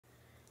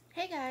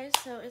Hey guys,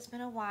 so it's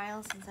been a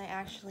while since I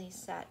actually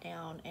sat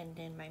down and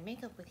did my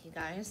makeup with you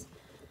guys.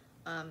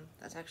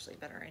 That's actually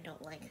better. I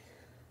don't like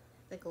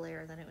the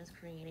glare that it was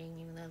creating,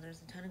 even though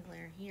there's a ton of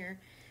glare here.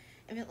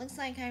 If it looks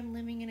like I'm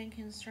living in a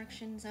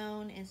construction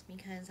zone, it's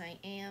because I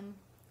am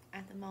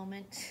at the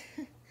moment.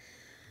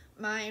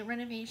 My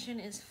renovation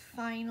is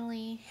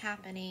finally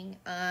happening.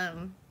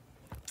 I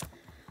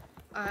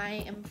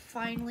am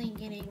finally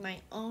getting my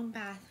own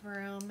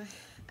bathroom,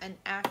 an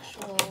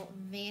actual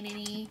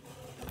vanity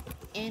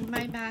in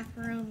my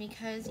bathroom,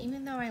 because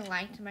even though I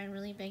liked my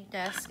really big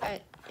desk,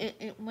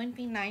 it wouldn't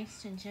be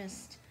nice to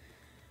just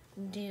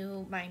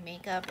do my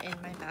makeup in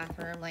my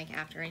bathroom like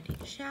after I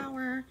take a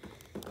shower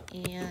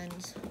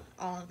and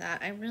all of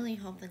that. I really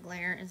hope the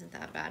glare isn't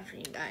that bad for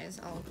you guys.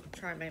 I'll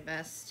try my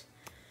best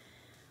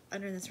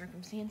under the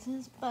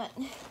circumstances, but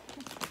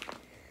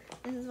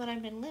this is what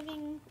I've been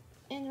living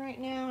in right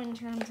now in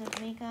terms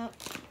of makeup,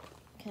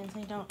 because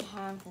I don't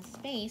have the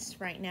space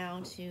right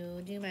now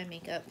to do my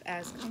makeup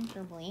as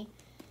comfortably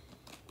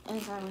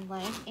as I would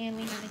like. And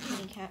we have a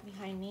kitty cat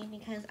behind me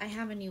because I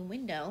have a new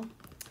window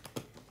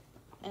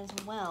as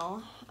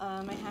well.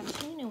 I have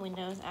two new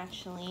windows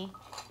actually,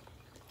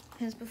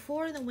 because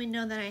before the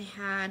window that I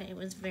had, it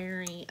was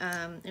very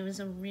it was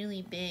a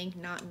really big,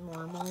 not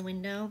normal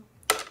window,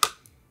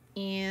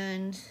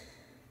 and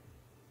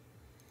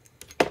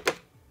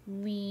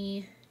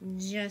we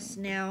just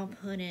now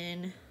put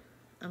in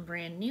a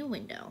brand new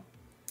window.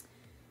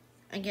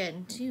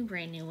 Again, two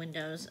brand new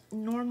windows,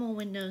 normal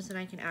windows that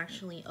I can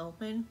actually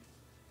open,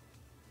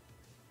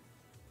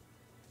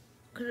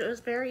 because it was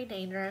very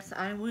dangerous.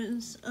 I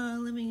was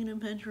living in a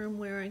bedroom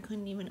where I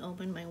couldn't even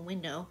open my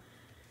window,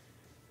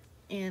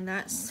 and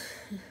that's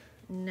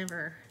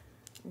never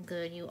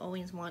good. You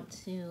always want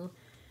to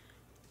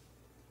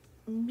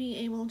be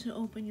able to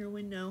open your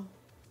window.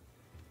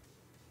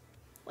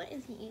 What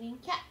is he eating?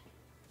 Cat!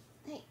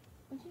 Hey,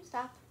 would you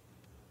stop?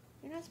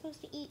 You're not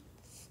supposed to eat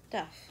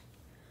stuff.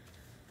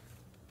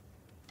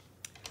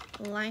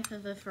 Life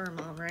of a fur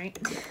mom, right?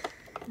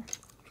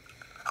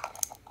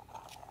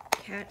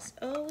 Cats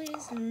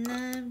always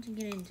love to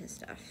get into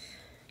stuff.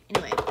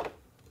 Anyway,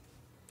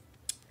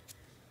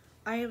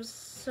 I am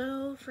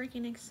so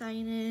freaking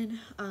excited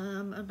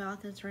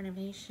about this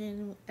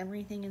renovation.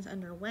 Everything is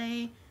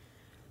underway.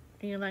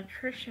 The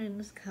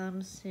electricians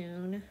come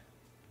soon.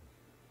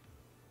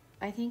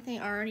 I think they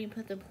already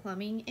put the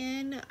plumbing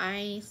in.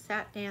 I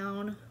sat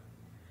down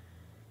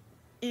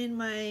in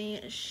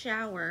my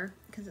shower,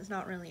 because it's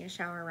not really a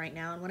shower right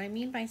now, and what I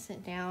mean by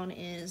sit down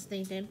is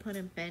they did put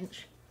a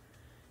bench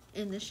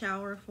in the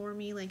shower for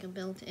me, like a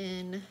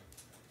built-in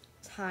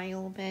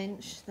tile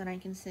bench that I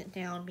can sit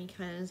down,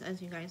 because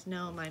as you guys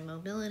know, my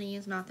mobility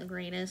is not the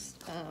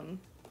greatest.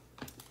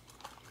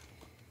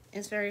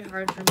 It's very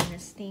hard for me to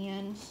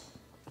stand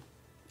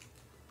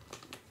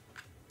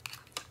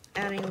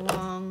at a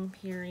long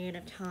period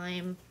of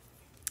time,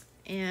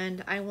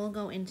 and I will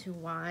go into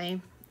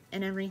why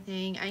and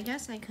everything. I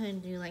guess I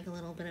could do like a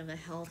little bit of a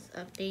health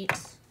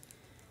update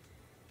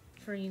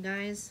for you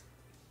guys.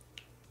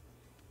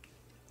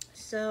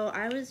 So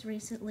I was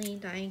recently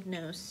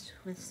diagnosed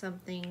with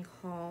something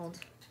called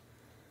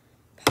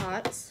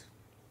POTS,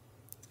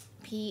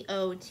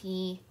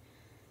 P-O-T-S,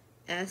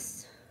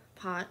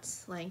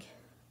 POTS, like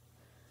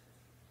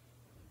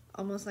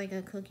almost like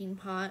a cooking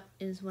pot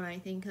is what I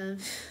think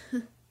of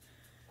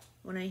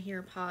when I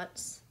hear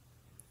POTS.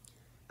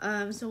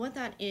 So what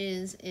that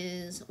is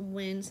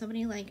when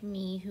somebody like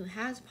me who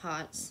has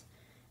POTS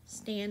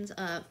stands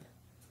up,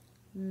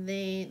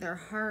 their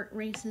heart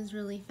races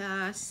really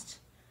fast.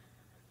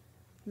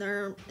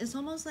 It's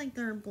almost like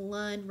their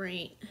blood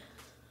rate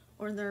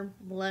or their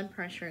blood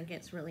pressure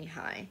gets really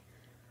high.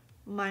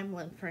 My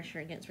blood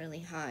pressure gets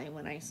really high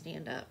when I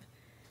stand up.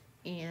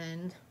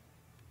 And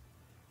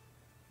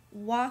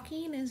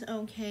walking is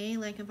okay.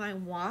 Like if I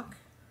walk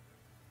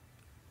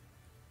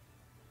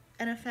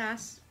at a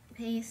fast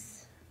pace,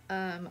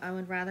 I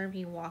would rather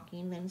be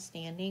walking than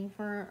standing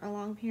for a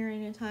long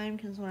period of time,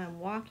 because when I'm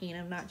walking,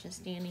 I'm not just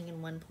standing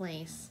in one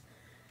place,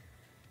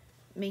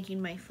 making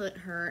my foot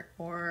hurt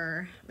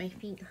or my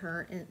feet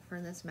hurt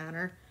for this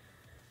matter.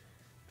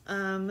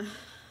 And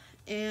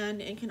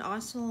it can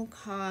also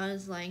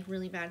cause like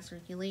really bad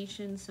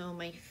circulation, so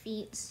my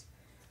feet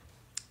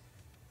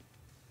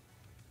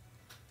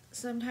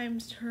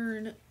sometimes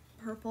turn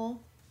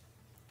purple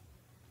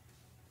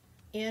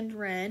and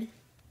red,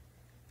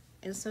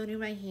 and so do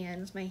my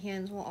hands. My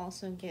hands will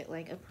also get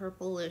like a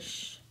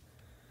purplish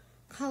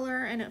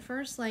color, and at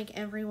first like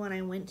everyone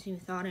I went to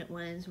thought it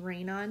was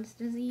Raynaud's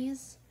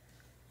disease.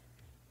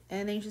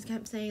 And they just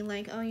kept saying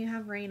like, oh, you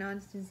have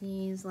Raynaud's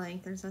disease,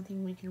 like there's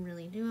nothing we can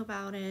really do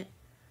about it.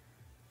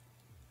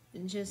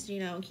 Just,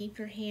 you know, keep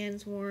your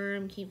hands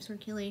warm, keep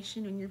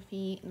circulation in your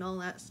feet and all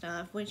that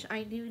stuff, which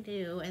I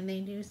do, and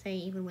they do say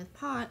even with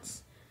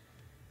POTS,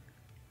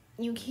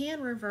 you can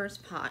reverse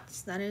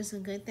POTS. That is a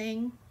good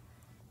thing,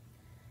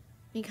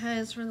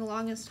 because for the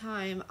longest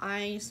time,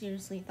 I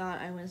seriously thought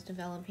I was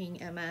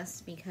developing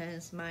MS,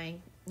 because my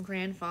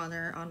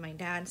grandfather on my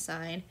dad's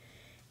side,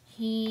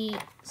 he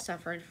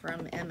suffered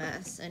from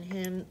MS, and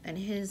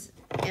his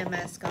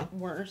MS got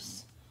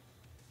worse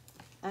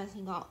as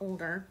he got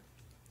older.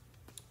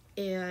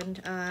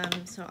 And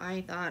so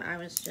I thought I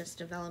was just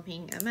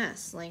developing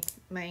MS like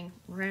my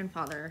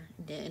grandfather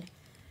did.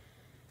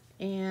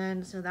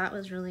 And so that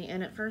was really,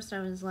 and at first I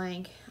was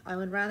like, I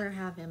would rather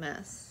have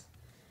MS.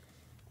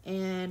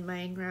 And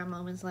my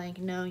grandma was like,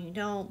 no, you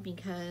don't,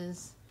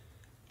 because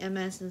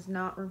MS is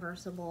not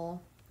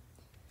reversible.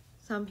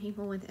 Some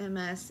people with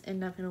MS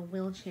end up in a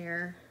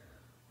wheelchair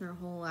their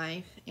whole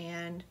life,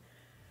 and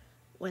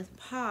with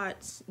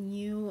POTS,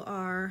 you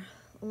are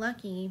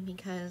lucky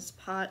because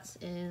POTS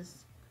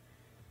is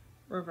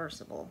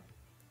reversible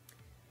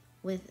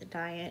with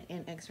diet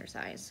and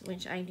exercise,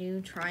 which I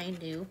do try and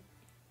do.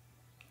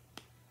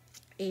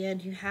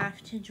 And you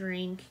have to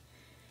drink,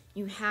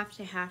 you have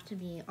to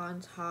be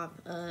on top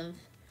of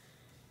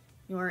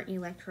your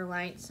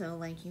electrolytes, so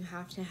like you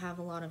have to have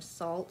a lot of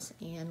salt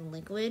and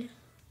liquid.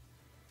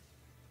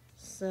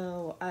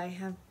 So I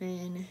have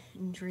been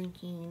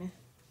drinking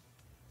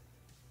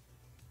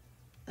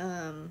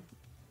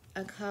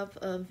a cup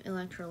of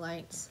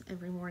electrolytes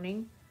every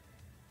morning.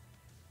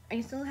 I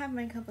still have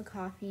my cup of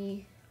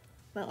coffee,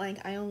 but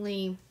like I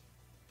only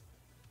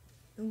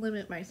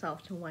limit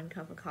myself to 1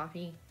 cup of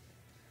coffee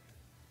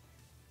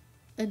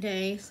a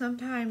day.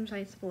 Sometimes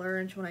I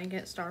splurge when I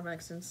get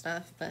Starbucks and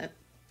stuff, but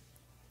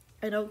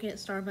I don't get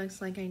Starbucks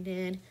like I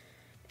did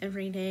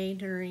every day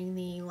during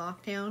the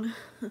lockdown,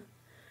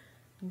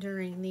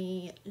 during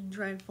the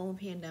dreadful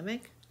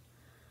pandemic.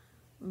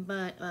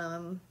 But,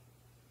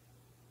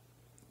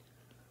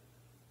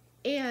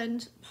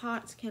 and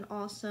POTS can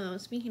also,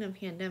 speaking of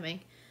pandemic,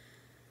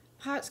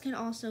 POTS can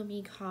also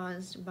be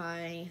caused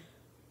by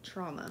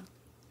trauma.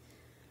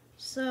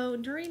 So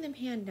during the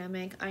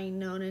pandemic, I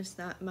noticed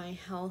that my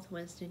health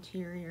was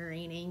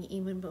deteriorating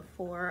even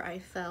before I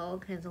fell,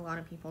 because a lot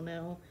of people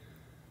know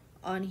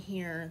on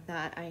here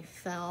that I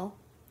fell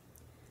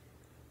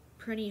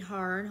pretty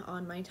hard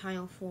on my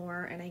tile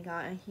floor and I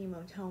got a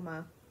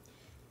hematoma.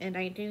 And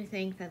I do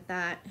think that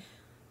that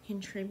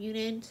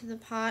contributed to the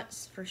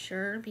POTS for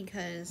sure,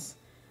 because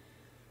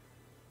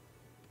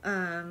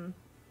when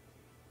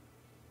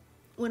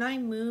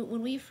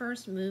we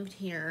first moved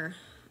here,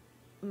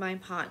 my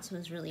POTS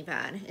was really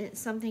bad. It's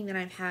something that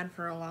I've had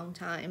for a long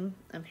time,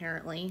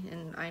 apparently,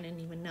 and I didn't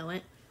even know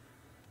it.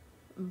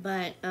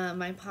 But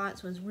my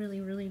POTS was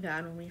really, really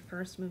bad when we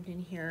first moved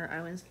in here.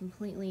 I was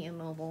completely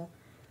immobile,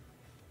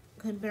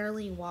 could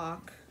barely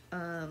walk.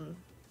 I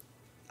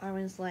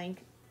was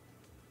like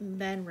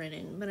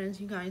bedridden. But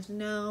as you guys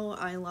know,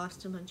 I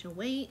lost a bunch of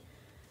weight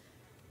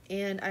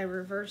and I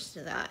reversed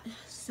that.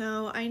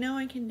 So I know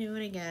I can do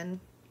it again.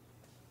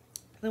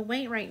 The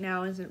weight right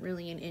now isn't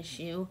really an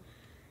issue.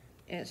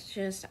 It's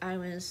just I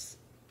was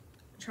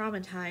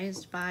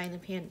traumatized by the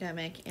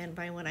pandemic and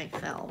by when I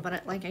fell.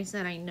 But like I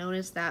said, I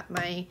noticed that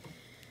my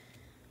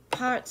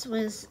POTS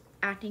was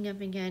acting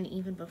up again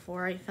even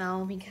before I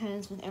fell,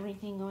 because with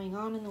everything going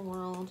on in the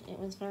world, it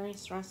was very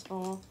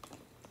stressful.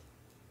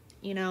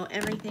 You know,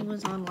 everything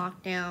was on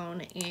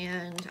lockdown,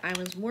 and I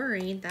was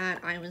worried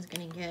that I was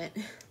gonna get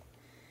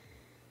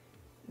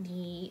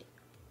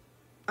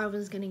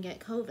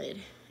COVID.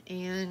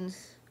 And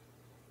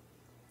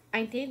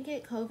I did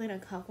get COVID a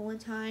couple of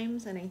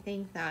times, and I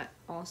think that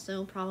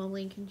also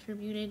probably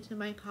contributed to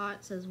my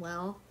POTS as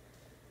well.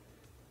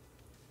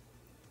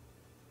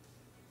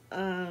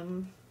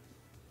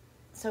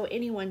 So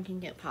anyone can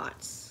get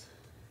POTS,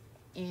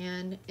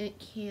 and it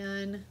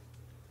can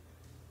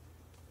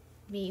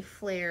be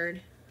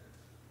flared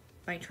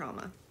by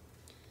trauma.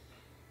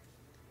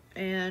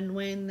 And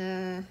when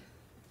the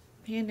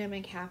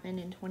pandemic happened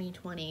in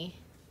 2020,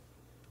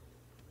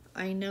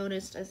 I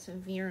noticed a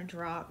severe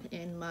drop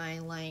in my,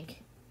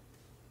 like,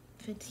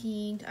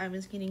 fatigued. I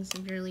was getting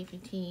severely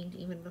fatigued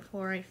even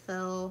before I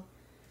fell.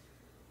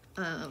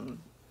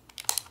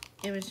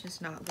 It was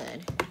just not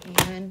good.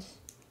 And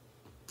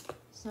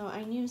so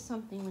I knew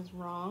something was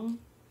wrong,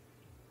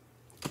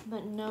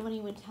 but nobody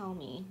would tell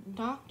me.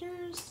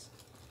 Doctors,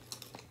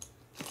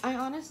 I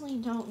honestly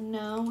don't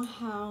know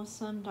how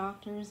some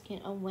doctors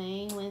get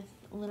away with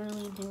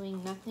literally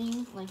doing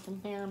nothing, like the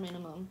bare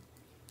minimum.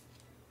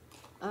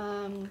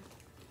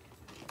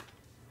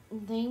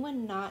 They would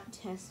not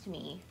test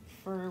me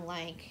for,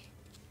 like,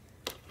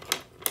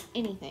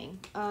 anything.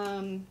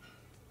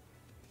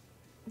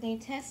 They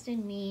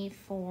tested me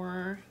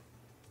for,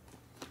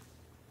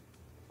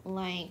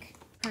 like,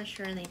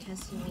 pressure. They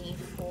tested me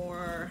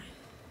for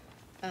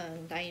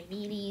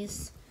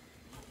diabetes,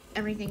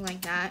 everything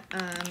like that,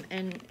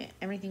 and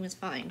everything was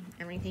fine.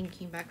 Everything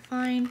came back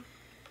fine.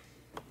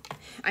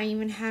 I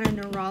even had a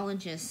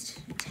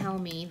neurologist tell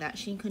me that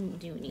she couldn't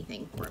do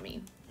anything for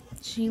me.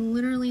 She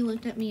literally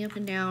looked at me up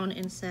and down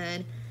and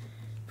said,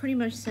 pretty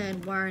much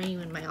said, why are you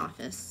in my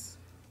office?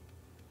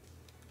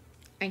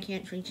 I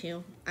can't treat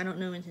you. I don't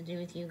know what to do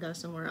with you. Go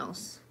somewhere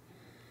else.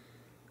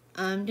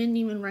 Didn't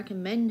even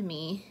recommend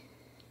me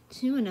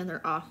to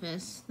another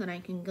office that I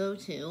can go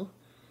to.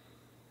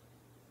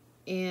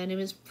 And it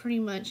was pretty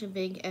much a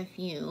big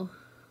FU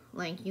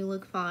Like, you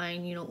look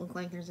fine. You don't look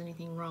like there's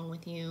anything wrong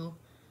with you.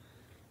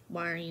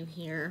 Why are you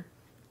here?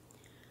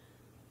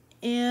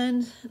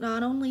 And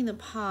not only the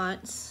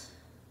POTS,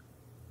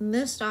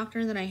 this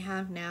doctor that I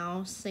have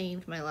now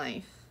saved my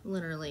life,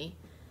 literally.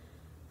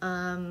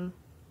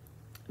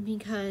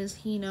 Because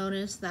he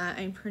noticed that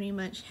I pretty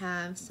much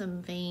have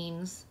some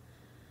veins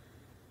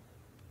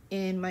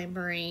in my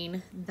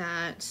brain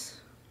that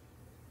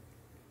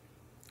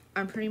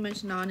are pretty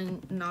much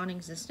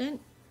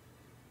non-existent.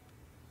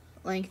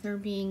 Like they're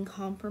being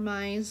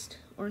compromised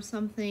or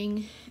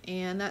something,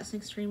 and that's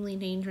extremely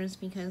dangerous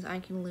because I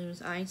can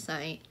lose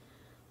eyesight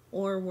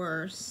or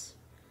worse.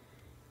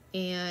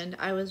 And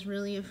I was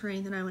really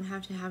afraid that I would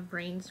have to have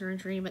brain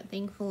surgery, but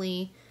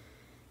thankfully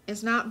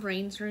it's not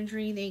brain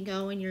surgery. They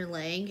go in your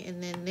leg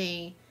and then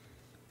they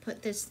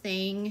put this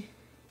thing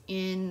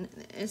in,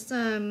 it's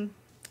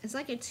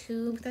like a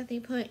tube that they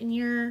put in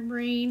your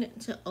brain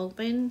to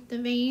open the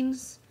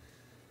veins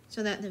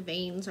so that the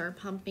veins are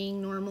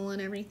pumping normal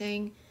and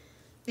everything.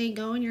 They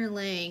go in your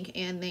leg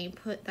and they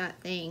put that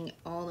thing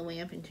all the way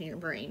up into your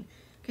brain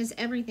because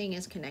everything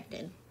is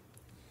connected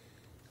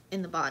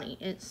in the body.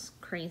 It's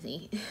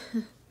crazy.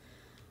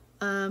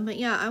 But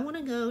yeah, I want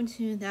to go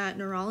to that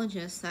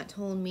neurologist that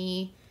told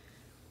me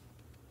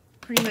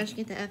pretty much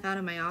get the F out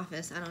of my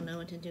office. I don't know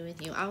what to do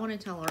with you. I want to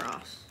tell her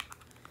off.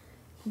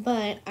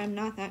 But I'm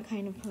not that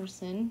kind of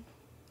person.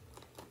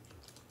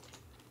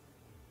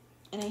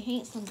 And I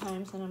hate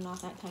sometimes that I'm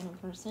not that kind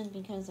of person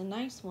because the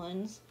nice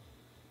ones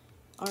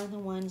are the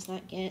ones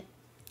that get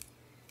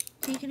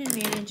taken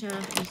advantage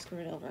of and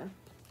screwed over.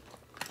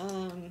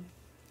 And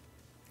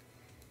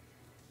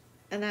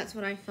that's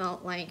what I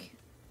felt like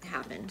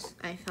happened.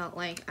 I felt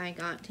like I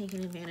got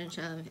taken advantage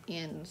of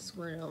and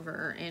screwed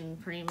over,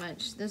 and pretty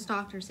much this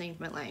doctor saved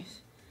my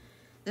life.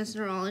 This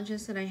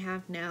neurologist that I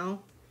have now,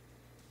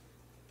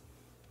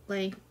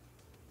 like,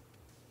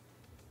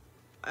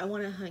 I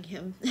want to hug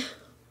him.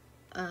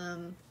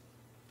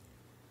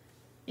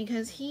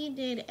 Because he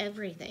did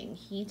everything.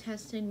 He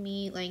tested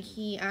me, like,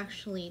 he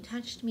actually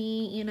touched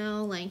me, you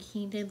know, like,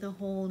 he did the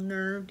whole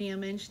nerve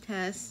damage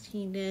test.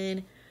 He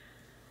did,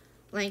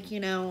 like, you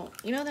know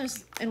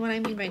those, and what I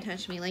mean by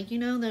touch me, like, you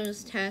know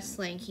those tests,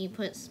 like, he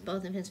puts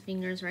both of his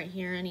fingers right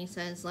here, and he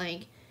says,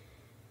 like,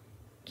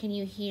 can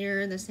you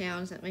hear the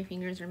sounds that my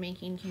fingers are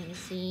making? Can you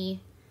see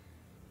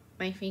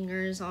my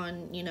fingers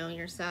on, you know,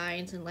 your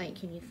sides? And, like,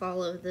 can you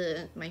follow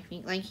my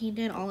finger? Like, he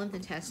did all of the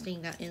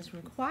testing that is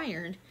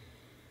required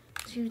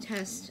to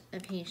test a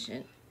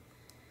patient.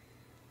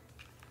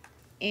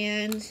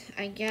 And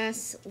I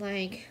guess,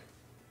 like,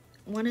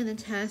 one of the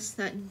tests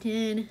that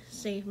did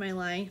save my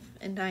life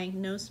and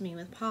diagnose me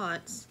with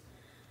POTS,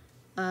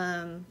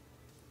 I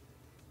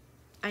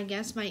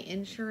guess my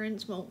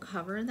insurance won't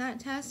cover that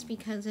test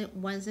because it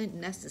wasn't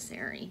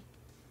necessary.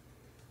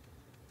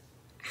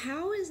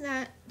 How is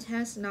that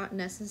test not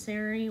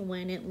necessary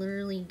when it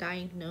literally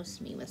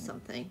diagnosed me with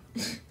something?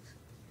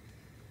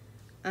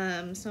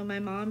 So my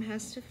mom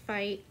has to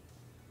fight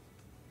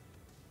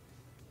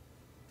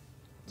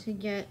to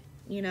get,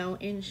 you know,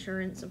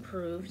 insurance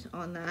approved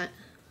on that.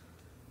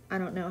 I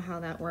don't know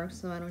how that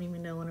works, so I don't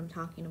even know what I'm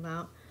talking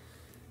about.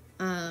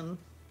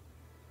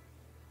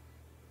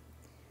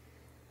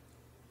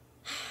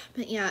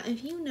 But yeah,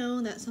 if you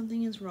know that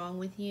something is wrong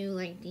with you,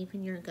 like deep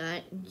in your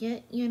gut,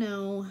 get, you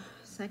know,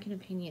 second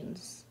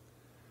opinions.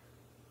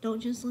 Don't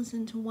just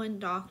listen to one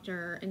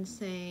doctor and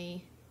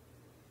say,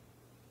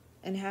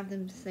 and have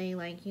them say,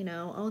 like, you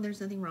know, oh, there's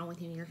nothing wrong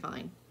with you, you're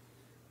fine.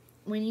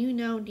 When you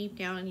know deep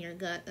down in your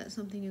gut that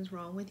something is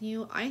wrong with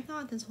you, I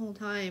thought this whole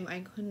time I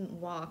couldn't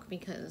walk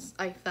because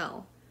I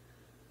fell.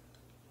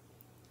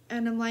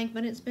 And I'm like,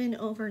 but it's been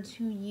over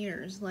 2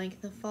 years.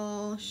 Like, the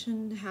fall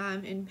shouldn't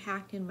have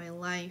impacted my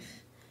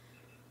life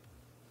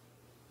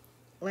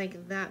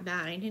like that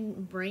bad. I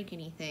didn't break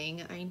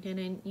anything. I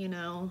didn't, you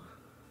know,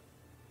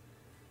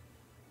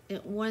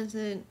 it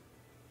wasn't,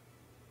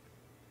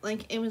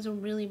 like, it was a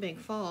really big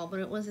fall, but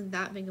it wasn't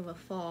that big of a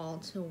fall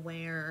to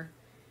where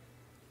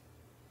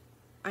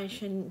I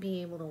shouldn't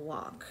be able to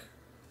walk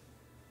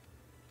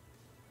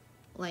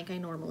like I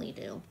normally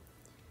do.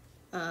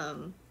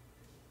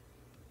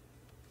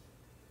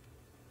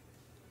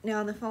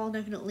 Now the fall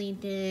definitely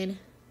did,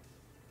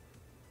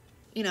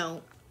 you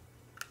know,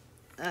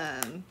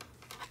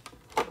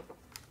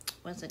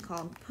 what's it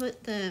called?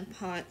 Put the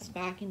POTS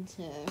back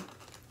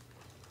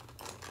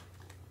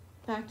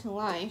to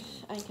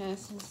life, I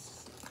guess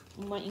is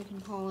what you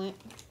can call it.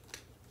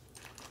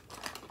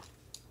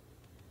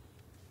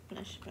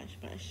 Brush, brush,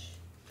 brush.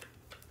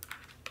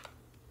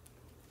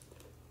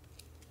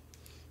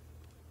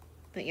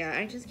 But yeah,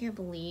 I just can't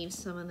believe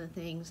some of the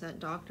things that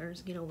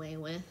doctors get away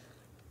with.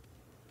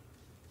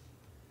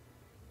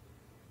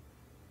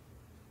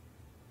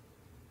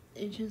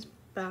 It just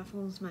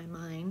baffles my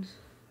mind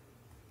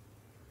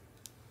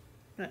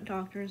that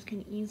doctors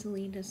can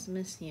easily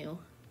dismiss you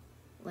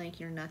like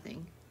you're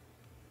nothing.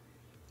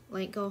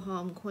 Like, go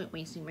home, quit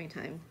wasting my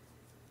time.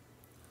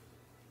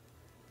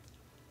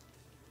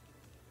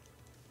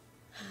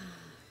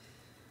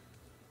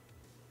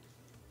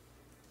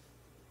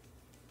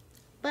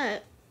 But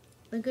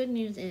the good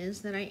news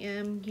is that I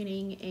am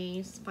getting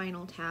a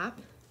spinal tap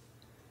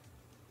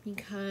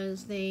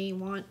because they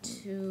want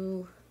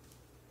to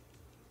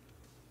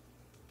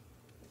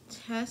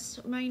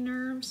test my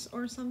nerves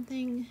or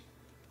something.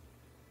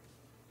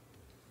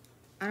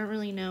 I don't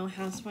really know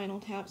how spinal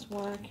taps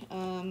work.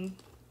 I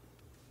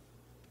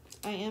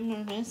am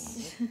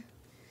nervous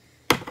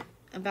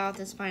about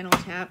the spinal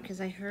tap because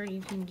I heard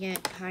you can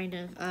get kind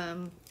of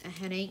a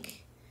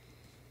headache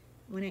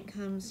when it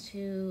comes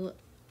to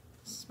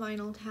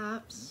spinal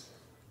taps.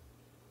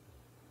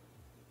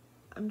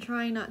 I'm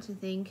trying not to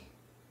think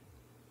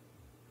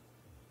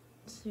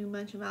too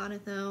much about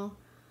it though,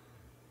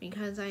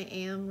 because I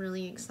am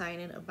really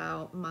excited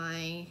about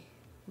my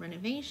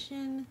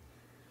renovation,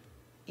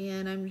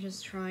 and I'm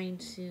just trying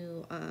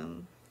to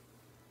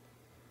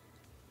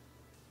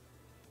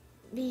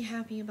be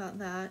happy about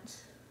that.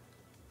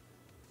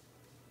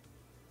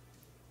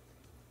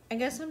 I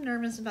guess I'm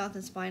nervous about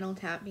the spinal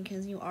tap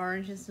because you are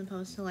just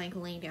supposed to like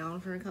lay down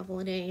for a couple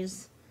of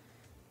days,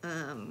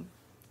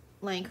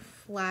 like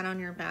flat on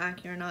your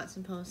back. You're not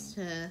supposed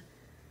to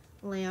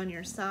lay on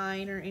your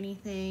side or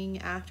anything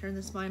after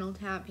the spinal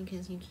tap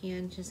because you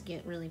can just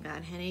get really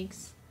bad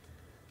headaches.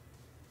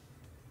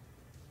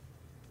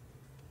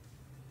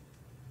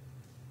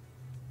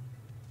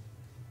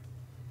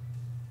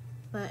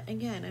 But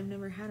again, I've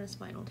never had a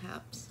spinal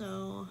tap,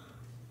 so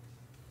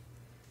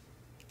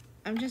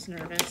I'm just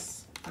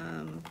nervous.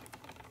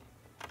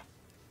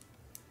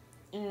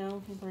 You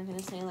know, people are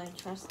gonna say like,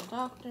 trust the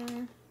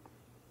doctor.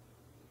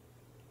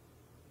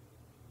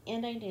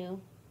 And I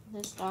do.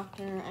 This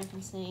doctor, I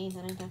can say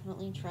that I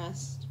definitely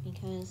trust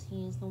because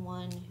he's the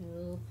one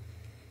who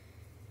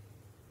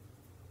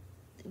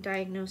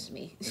diagnosed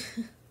me.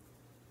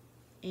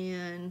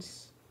 And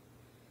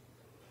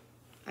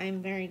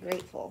I'm very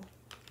grateful.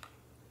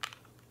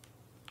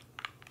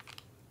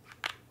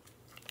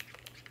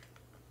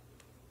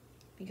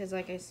 Because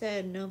like I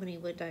said, nobody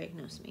would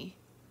diagnose me.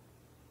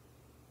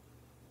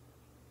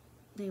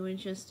 They would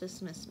just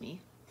dismiss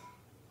me.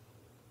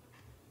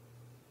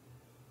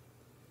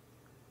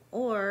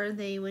 Or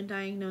they would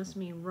diagnose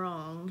me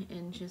wrong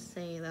and just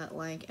say that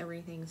like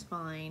everything's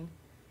fine.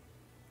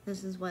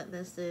 This is what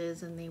this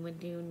is, and they would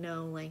do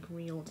no like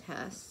real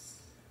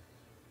tests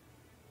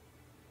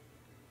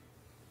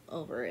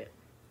over it.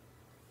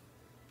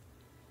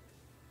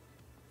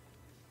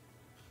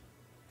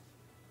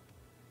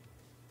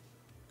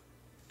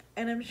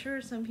 And I'm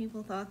sure some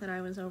people thought that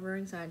I was over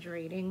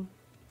exaggerating.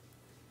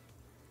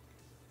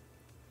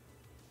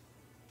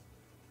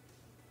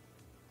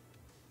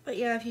 But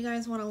yeah, if you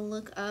guys want to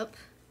look up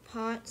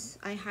POTS,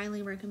 I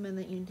highly recommend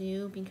that you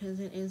do because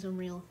it is a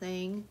real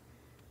thing.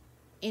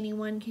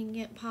 Anyone can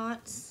get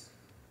POTS.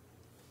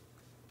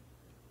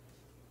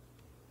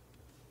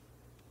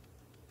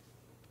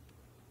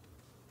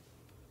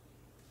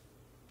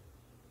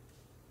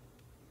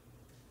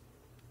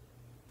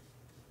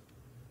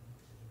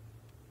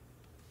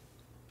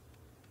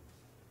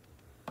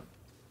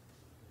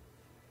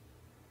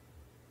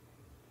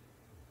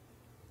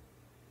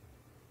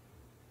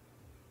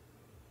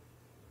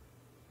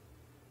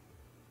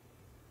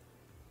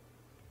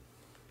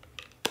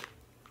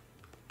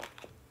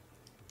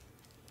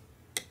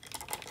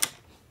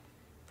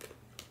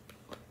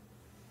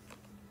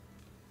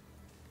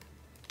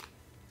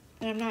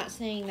 And I'm not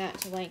saying that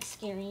to like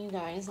scare you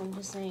guys, I'm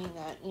just saying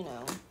that, you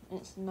know,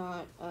 it's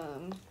not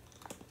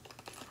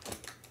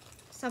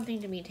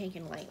something to be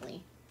taken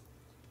lightly.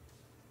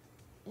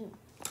 Ooh.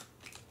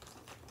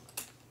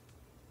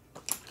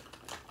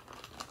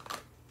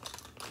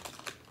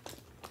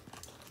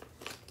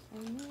 I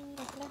need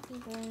a fluffy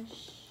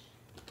brush.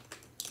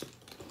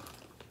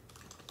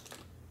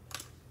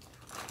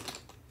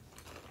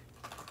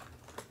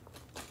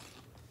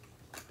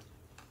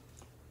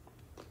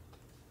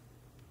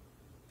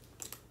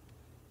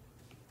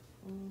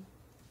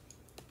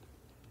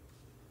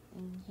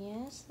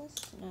 Yes, this,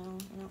 no,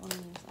 I don't want to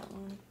use that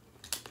one.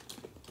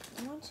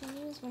 I want to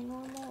use my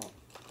normal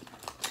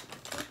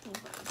fluffy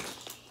brush.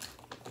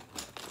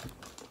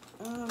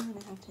 Oh, I'm going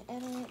to have to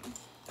edit.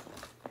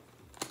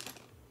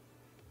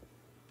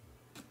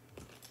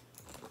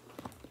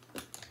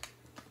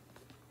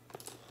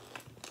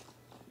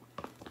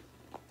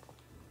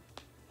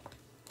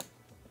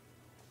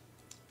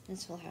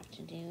 This will have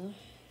to do.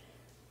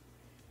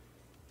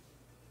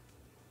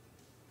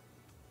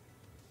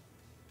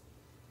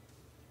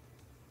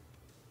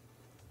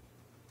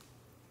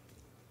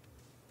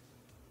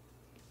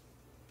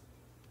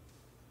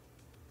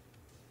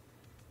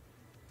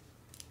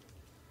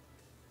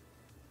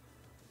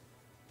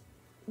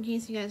 In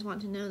case you guys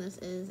want to know, this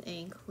is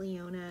a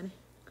Cleonad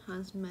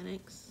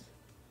Cosmetics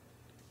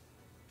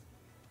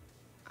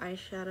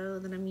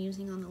eyeshadow that I'm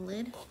using on the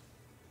lid.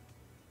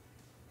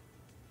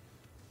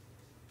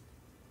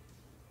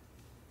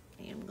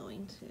 I am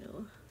going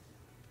to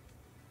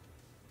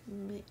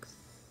mix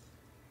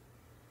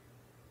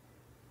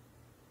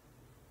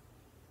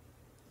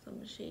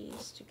some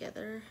shades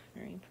together.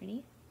 Very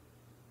pretty.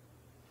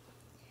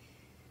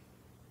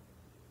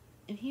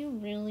 If you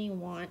really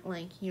want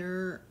like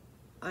your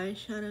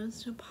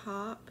eyeshadows to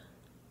pop.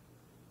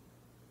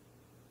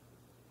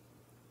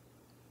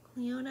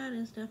 Cleonat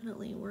is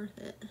definitely worth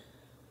it.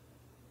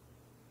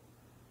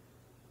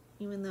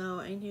 Even though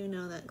I do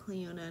know that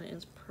Cleonat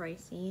is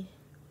pricey.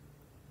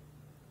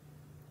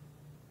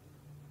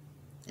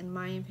 In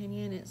my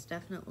opinion, it's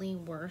definitely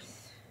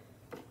worth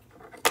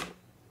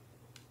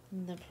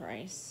the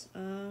price.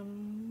 Of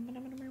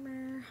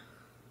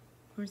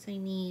course I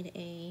need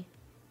a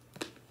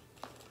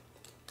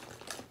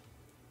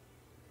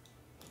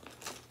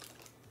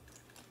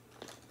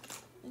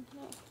I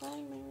cannot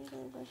find my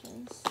regular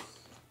brushes.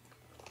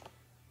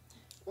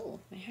 Ooh,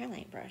 my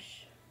highlight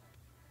brush.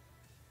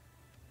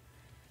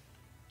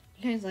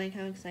 You guys like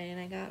how excited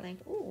I got? Like,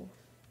 ooh,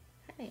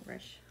 highlight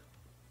brush.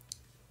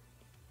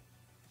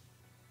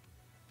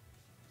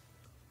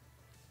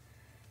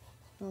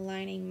 The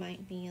lighting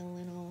might be a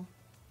little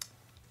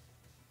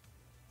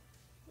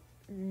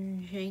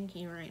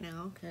janky right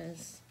now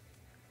because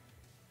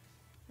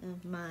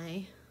of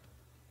my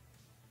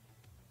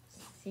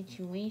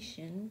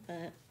situation,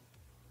 but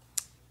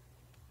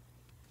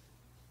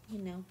you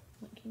know,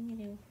 what can you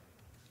do?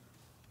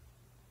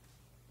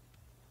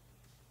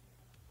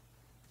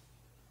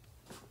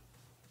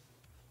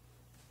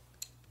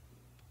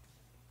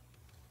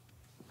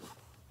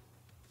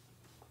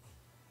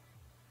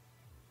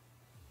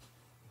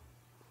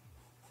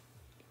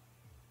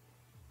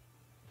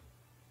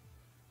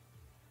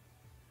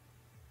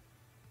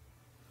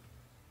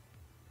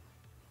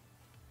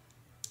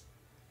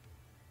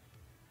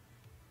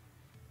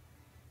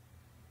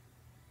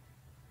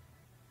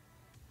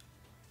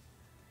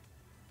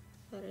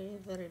 Very,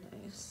 very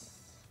nice.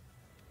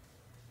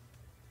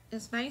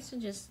 It's nice to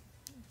just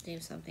do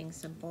something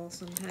simple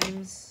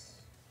sometimes,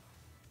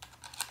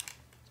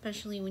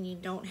 especially when you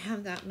don't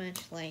have that much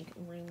like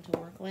room to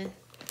work with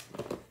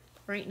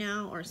right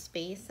now, or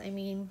space, I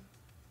mean.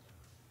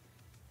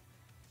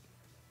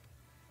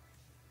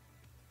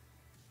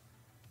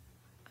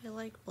 I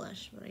like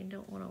blush, but I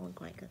don't want to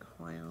look like a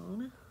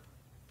clown,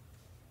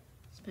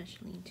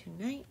 especially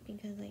tonight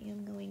because I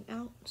am going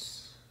out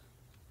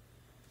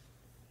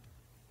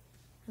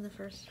for the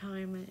first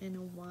time in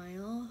a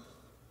while.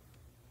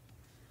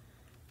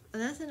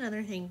 And that's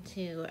another thing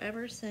too,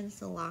 ever since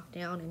the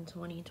lockdown in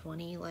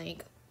 2020,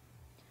 like,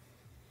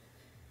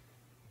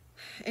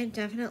 it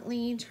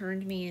definitely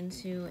turned me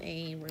into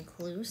a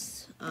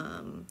recluse.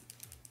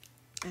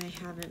 I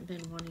haven't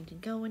been wanting to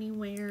go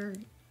anywhere,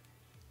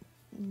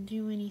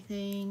 do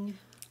anything.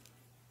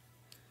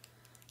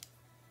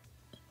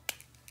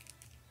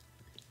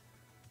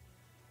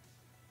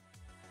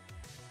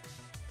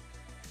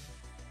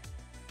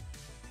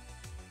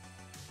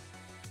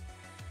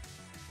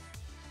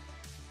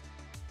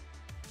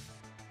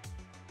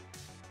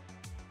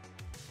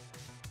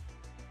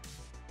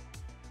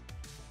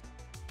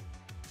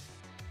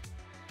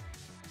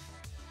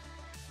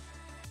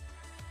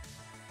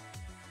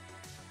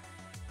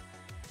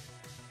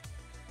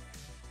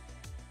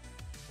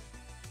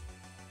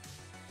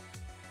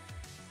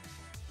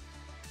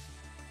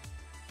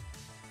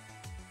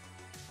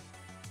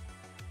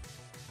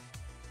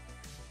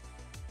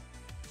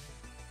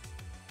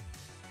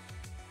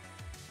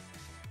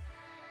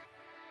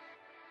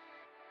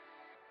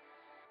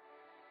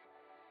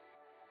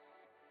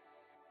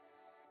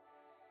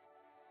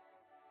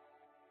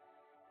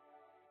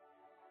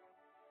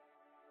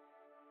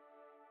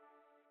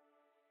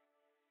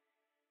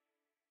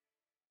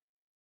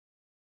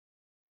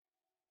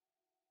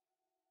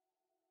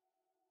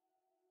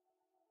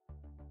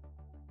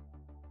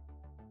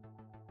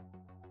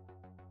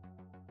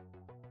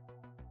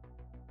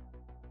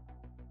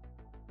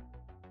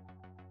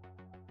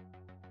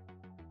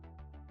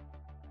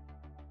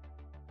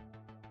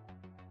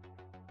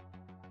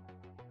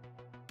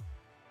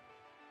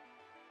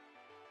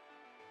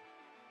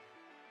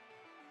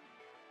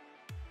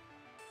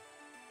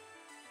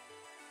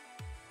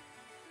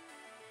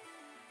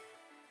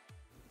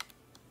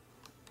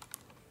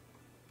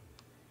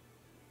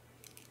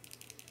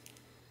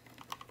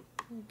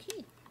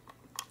 Okay.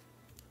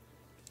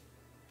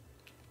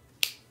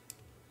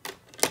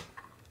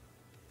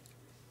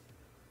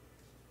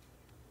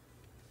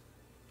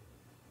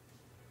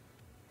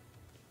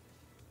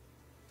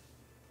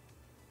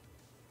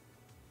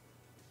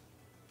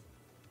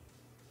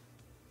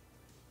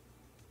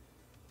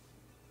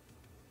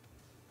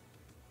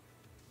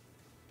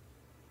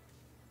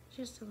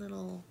 Just a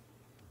little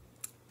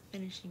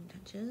finishing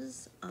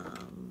touches.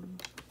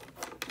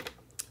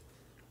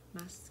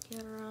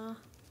 Mascara.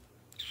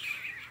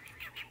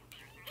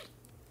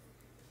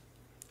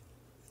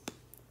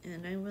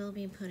 And I will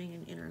be putting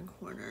an inner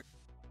corner.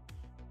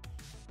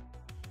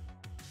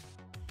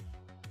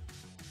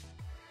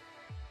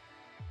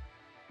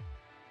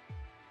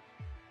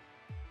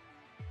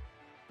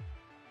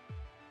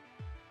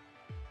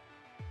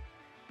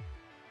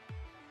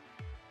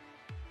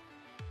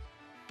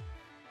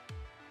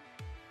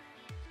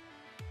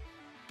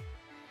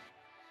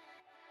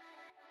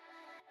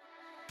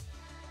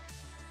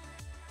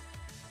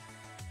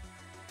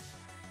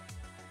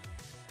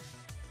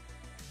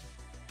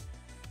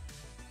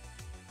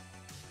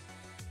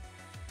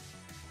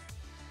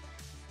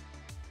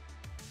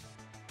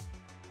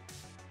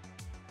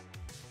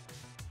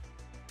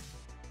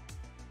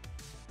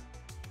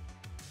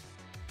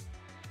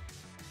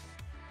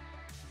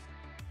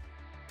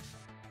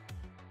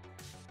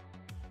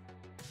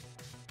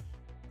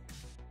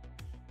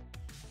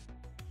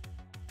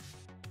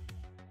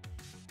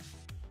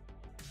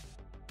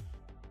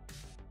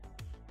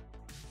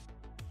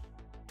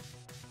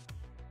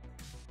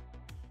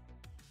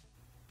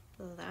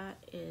 that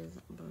is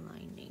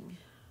blinding.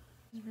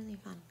 It's really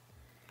fun.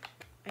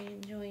 I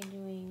enjoy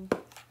doing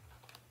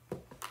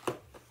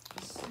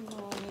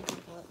small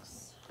makeup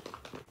looks.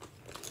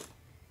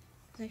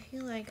 I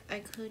feel like I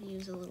could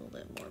use a little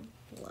bit more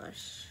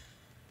blush.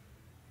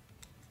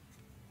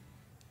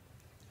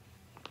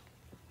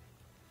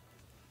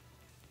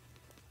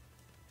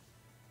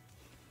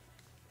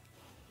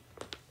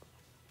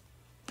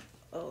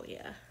 Oh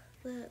yeah,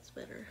 that's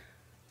better.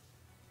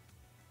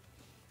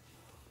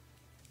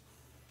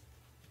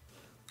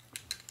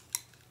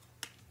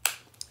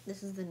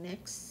 This is the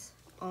NYX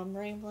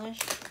Ombre Blush.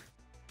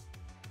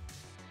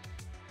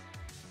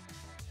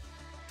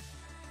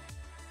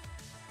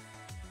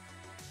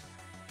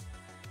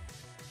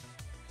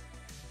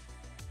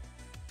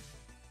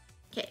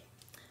 Okay,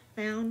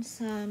 found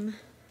some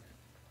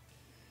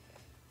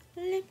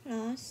lip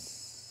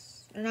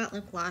gloss. Or not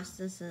lip gloss,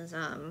 this is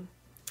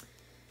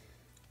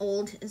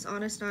Old is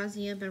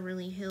Anastasia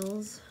Beverly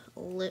Hills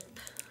lip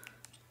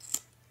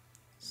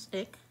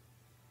stick.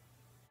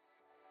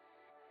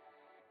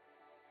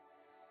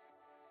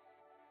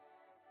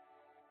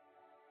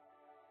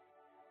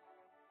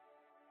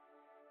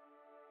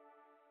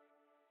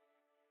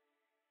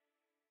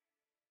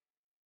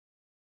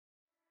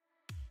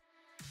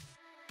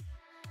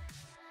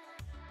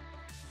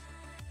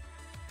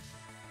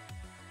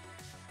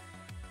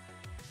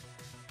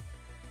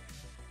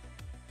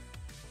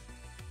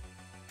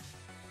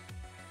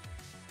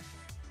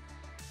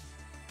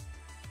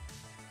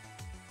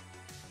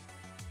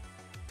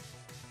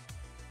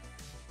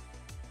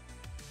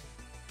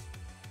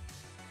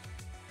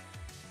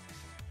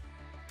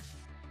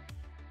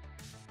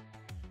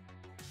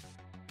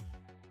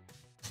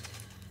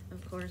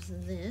 Of course,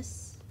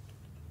 this.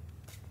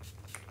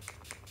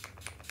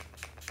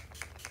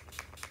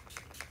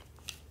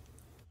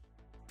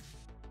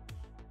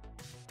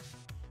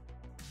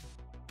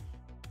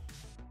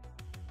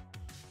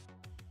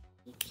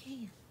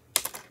 Okay.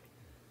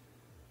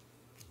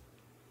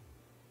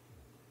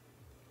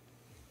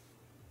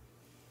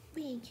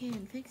 We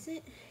can fix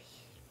it.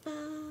 Bob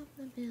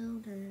the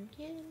Builder,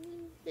 can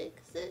we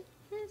fix it?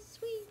 Yes,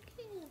 we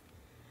can.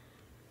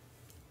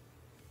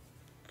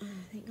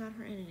 Thank God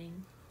for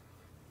editing.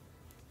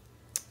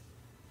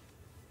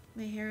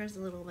 My hair is a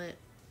little bit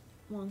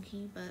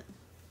wonky, but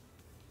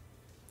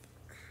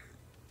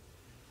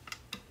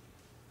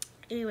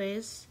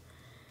anyways,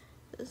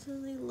 this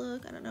is the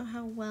look. I don't know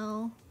how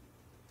well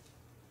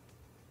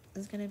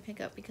it's gonna pick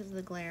up because of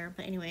the glare,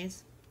 but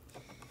anyways,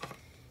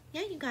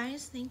 yeah, you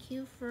guys, thank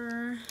you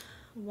for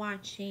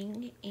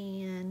watching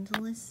and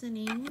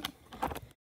listening.